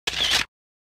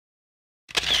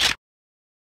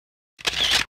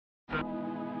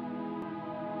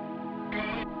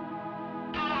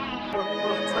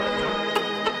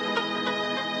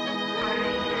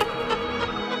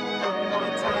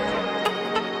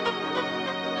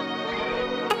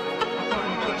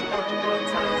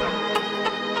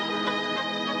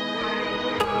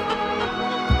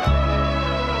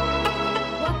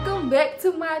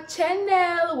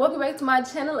channel. Welcome back to my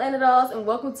channel, Anna Dollz, and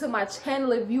welcome to my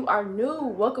channel. If you are new,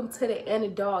 welcome to the Anna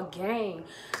Dollz gang.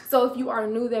 So if you are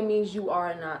new, that means you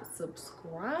are not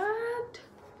subscribed.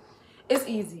 It's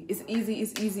easy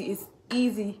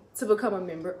to become a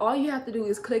member. All you have to do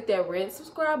is click that red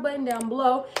subscribe button down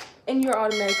below and you're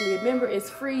automatically a member. It's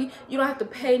free. You don't have to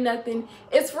pay nothing.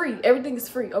 It's free. Everything is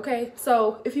free, okay?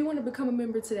 So if you want to become a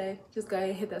member today, just go ahead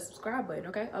and hit that subscribe button,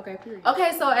 okay? Okay, period.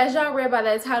 Okay, so as y'all read by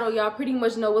that title, y'all pretty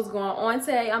much know what's going on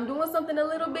today. I'm doing something a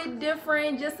little bit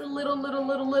different, just a little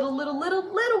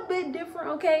bit different,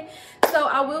 okay? So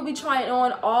I will be trying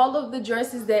on all of the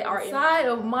dresses that are inside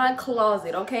of my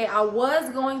closet, okay? I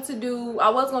was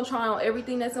gonna try on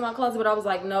everything that's in my closet, but I was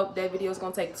like, nope, that video is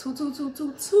gonna take too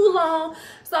long.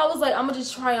 So I was like, I'm gonna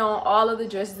just try on all of the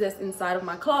dresses that's inside of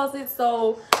my closet.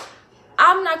 So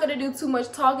I'm not gonna do too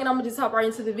much talking. I'm gonna just hop right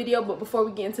into the video. But before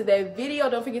we get into that video,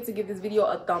 don't forget to give this video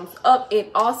a thumbs up. And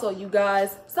also, you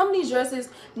guys, some of these dresses,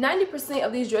 90%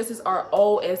 of these dresses are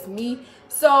old as me.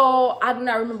 So I do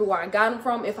not remember where I got them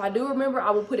from. If I do remember,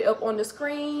 I will put it up on the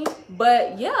screen.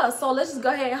 But yeah, so let's just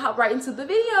go ahead and hop right into the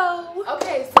video.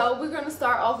 Okay, so we're gonna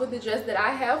start off with the dress that I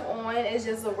have on. It's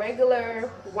just a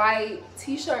regular white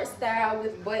t-shirt style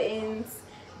with buttons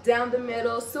down the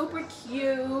middle. Super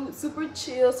cute, super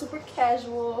chill, super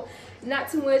casual. Not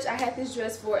too much. I had this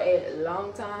dress for a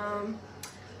long time.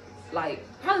 Like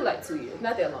probably like 2 years,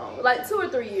 not that long, like 2 or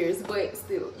 3 years, but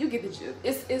still, you get the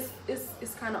gist.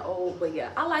 It's kind of old, but yeah,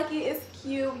 I like it. It's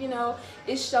cute, you know.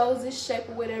 It shows its shape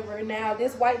or whatever. Now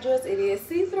this white dress, it is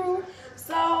see-through,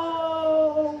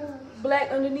 so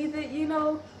black underneath it, you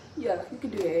know. Yeah, you can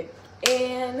do that.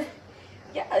 And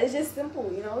yeah, it's just simple,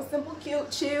 you know, simple,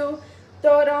 cute, chill.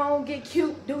 Throw it on, get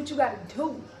cute, do what you gotta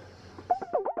do.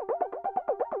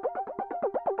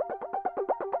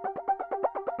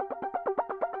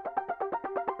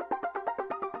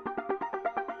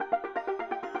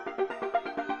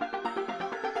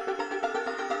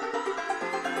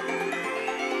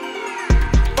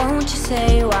 Won't you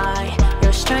say why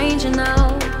you're a stranger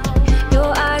now?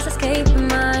 Your eyes escape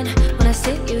mine when I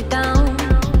sit you down.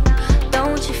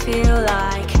 Don't you feel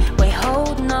like we're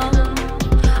holding on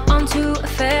onto a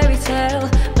fairy tale,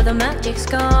 but the magic's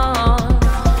gone?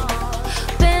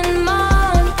 Been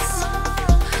months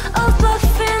of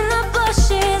buffing the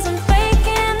bushes and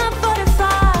faking the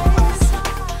butterflies.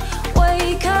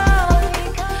 Wake up,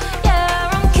 yeah,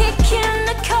 I'm kicking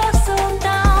the castle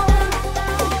down.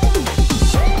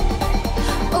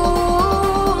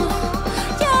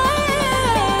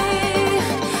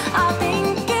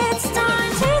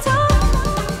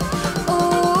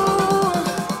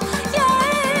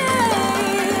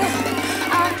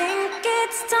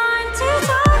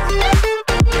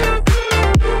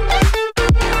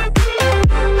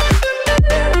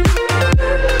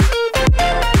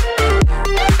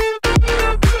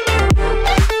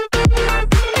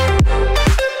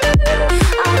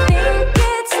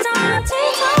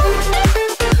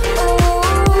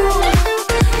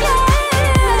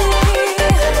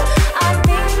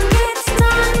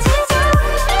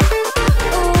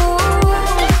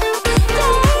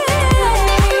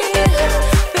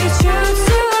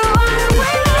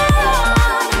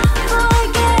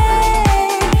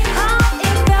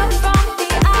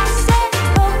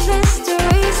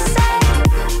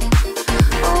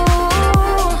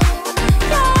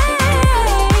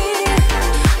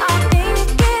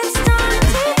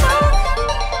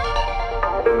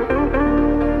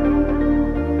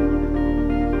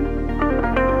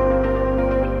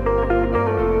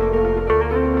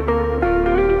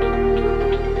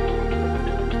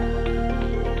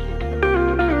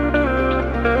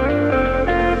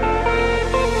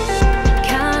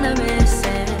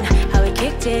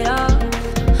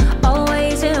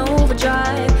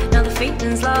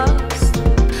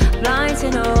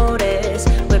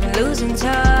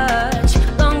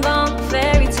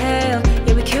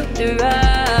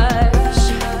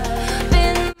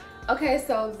 Okay,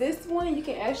 so this one you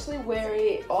can actually wear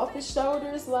it off the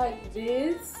shoulders like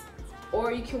this,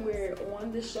 or you can wear it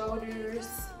on the shoulders.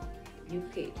 You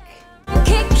pick.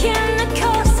 Kicking the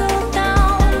castle down.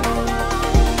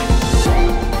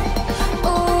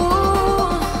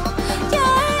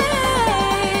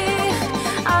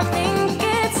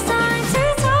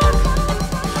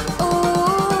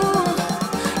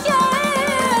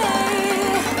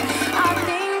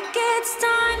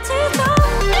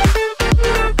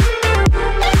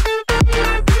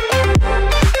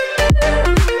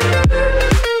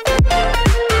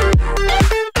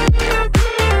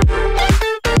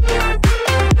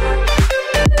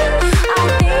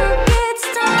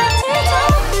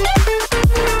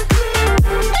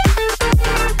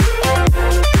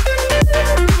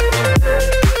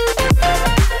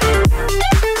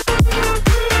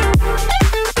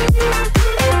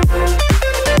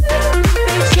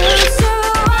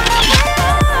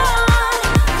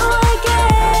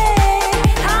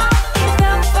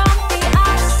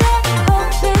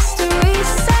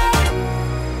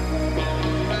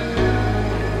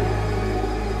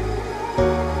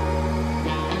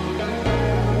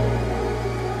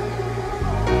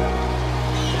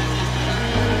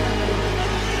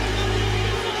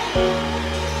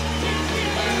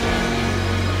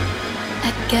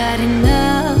 had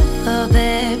enough of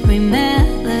every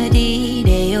melody.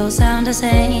 They all sound the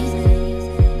same.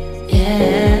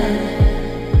 Yeah.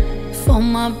 For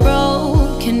my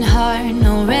broken heart,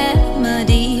 no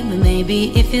remedy. But maybe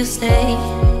if you stay,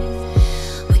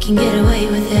 we can get away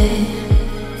with it.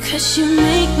 'Cause you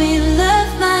make me love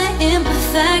my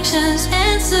imperfections,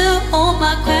 answer all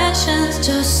my questions,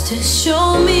 just to show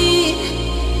me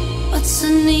what's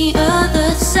on the other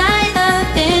side of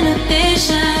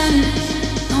inhibition.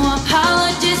 No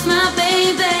apologies, my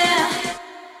baby.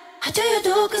 How do you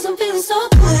do? 'Cause I'm feeling so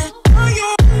good.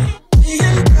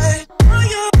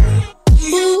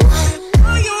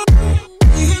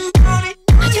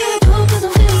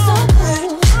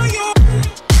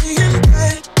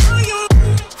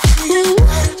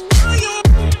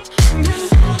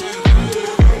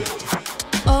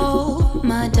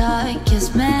 Darkest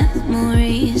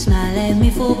memories now let me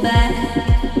fall back.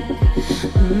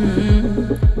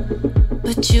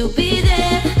 But you'll be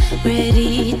there,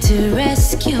 ready to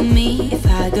rescue me if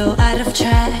I go out of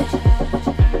track.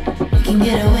 We can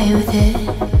get away with it.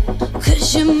 'Cause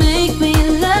you make me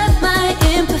love my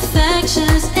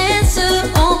imperfections, answer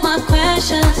all my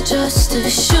questions, just to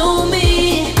show me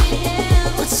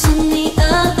what's on the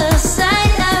other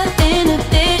side of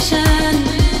inhibition.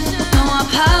 No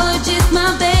apologies, my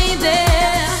baby.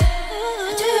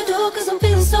 How do you do? 'Cause I'm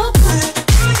feeling so good.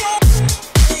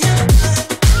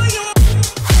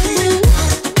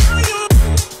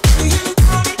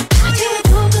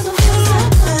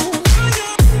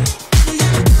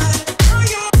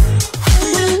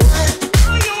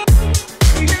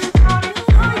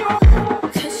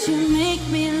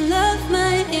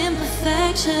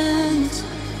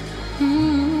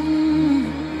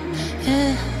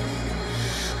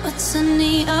 What's on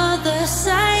the other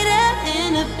side of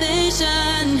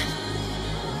inhibition?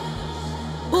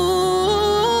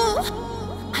 Ooh,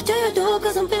 how do you do?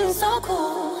 'Cause I'm feeling so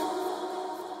cool.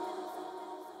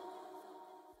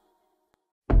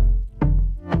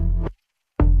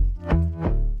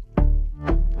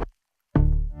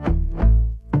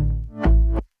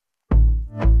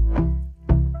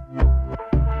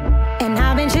 And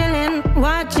I've been chilling,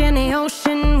 watching the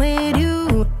ocean with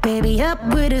you. Baby up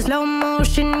with a slow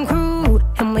motion crew.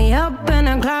 And we up in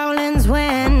our clouds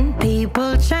when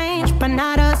people change, but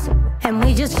not us. And we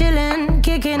just chillin',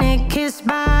 kicking it, kissed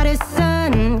by the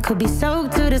sun. Could be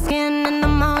soaked to the skin in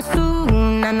the mall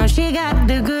soon. I know she got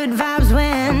the good vibes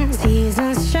when